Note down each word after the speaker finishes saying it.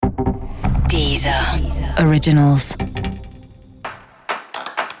Deezer Originals.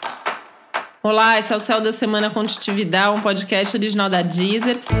 Olá, esse é o Céu da Semana com Titividade, um podcast original da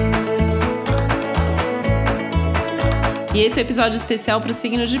Deezer. E esse é o episódio especial para o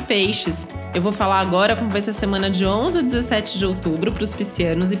signo de Peixes. Eu vou falar agora como vai ser a semana de 11 a 17 de outubro para os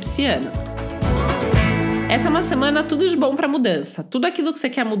piscianos e piscianas. Essa é uma semana tudo de bom para mudança. Tudo aquilo que você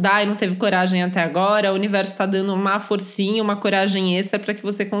quer mudar e não teve coragem até agora, o universo está dando uma forcinha, uma coragem extra para que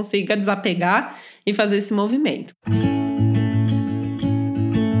você consiga desapegar e fazer esse movimento.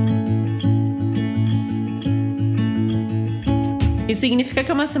 Isso significa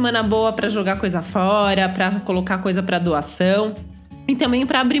que é uma semana boa para jogar coisa fora, para colocar coisa para doação e também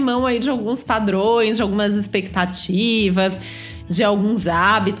para abrir mão aí de alguns padrões, de algumas expectativas, de alguns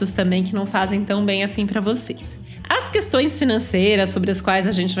hábitos também que não fazem tão bem assim para você. As questões financeiras sobre as quais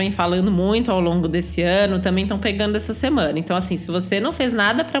a gente vem falando muito ao longo desse ano também estão pegando essa semana. Então, assim, se você não fez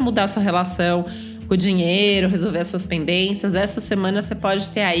nada para mudar sua relação com o dinheiro, resolver as suas pendências, essa semana você pode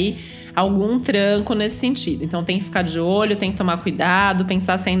ter aí algum tranco nesse sentido. Então, tem que ficar de olho, tem que tomar cuidado,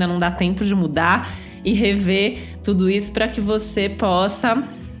 pensar se ainda não dá tempo de mudar e rever tudo isso para que você possa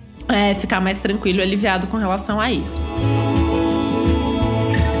ficar mais tranquilo e aliviado com relação a isso.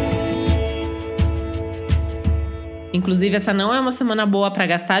 Inclusive, essa não é uma semana boa para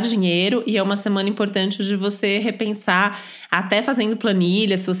gastar dinheiro e é uma semana importante de você repensar, até fazendo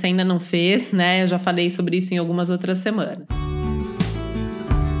planilha, se você ainda não fez, né? Eu já falei sobre isso em algumas outras semanas.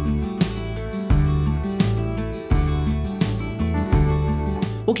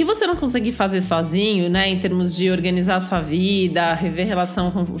 O que você não conseguir fazer sozinho, né, em termos de organizar a sua vida, rever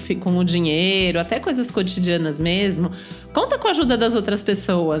relação com o dinheiro, até coisas cotidianas mesmo, conta com a ajuda das outras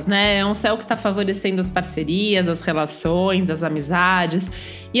pessoas, né? É um céu que está favorecendo as parcerias, as relações, as amizades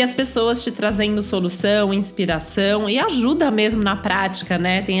e as pessoas te trazendo solução, inspiração e ajuda mesmo na prática,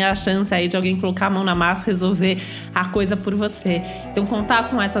 né? Tem a chance aí de alguém colocar a mão na massa e resolver a coisa por você. Então, contar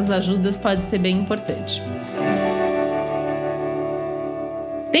com essas ajudas pode ser bem importante.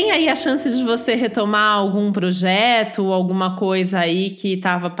 Tem aí a chance de você retomar algum projeto, alguma coisa aí que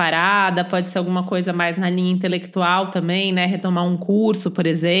estava parada, pode ser alguma coisa mais na linha intelectual também, né? Retomar um curso, por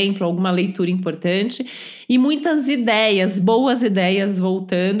exemplo, alguma leitura importante. E muitas ideias, boas ideias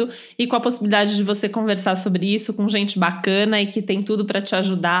voltando e com a possibilidade de você conversar sobre isso com gente bacana e que tem tudo para te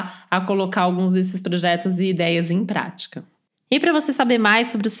ajudar a colocar alguns desses projetos e ideias em prática. E para você saber mais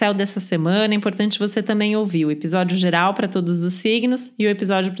sobre o céu dessa semana, é importante você também ouvir o episódio geral para todos os signos e o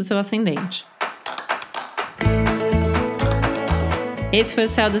episódio para o seu ascendente. Esse foi o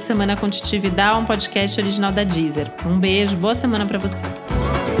Céu da Semana com Titividade, um podcast original da Deezer. Um beijo, boa semana para você.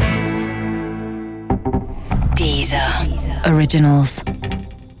 Deezer Originals.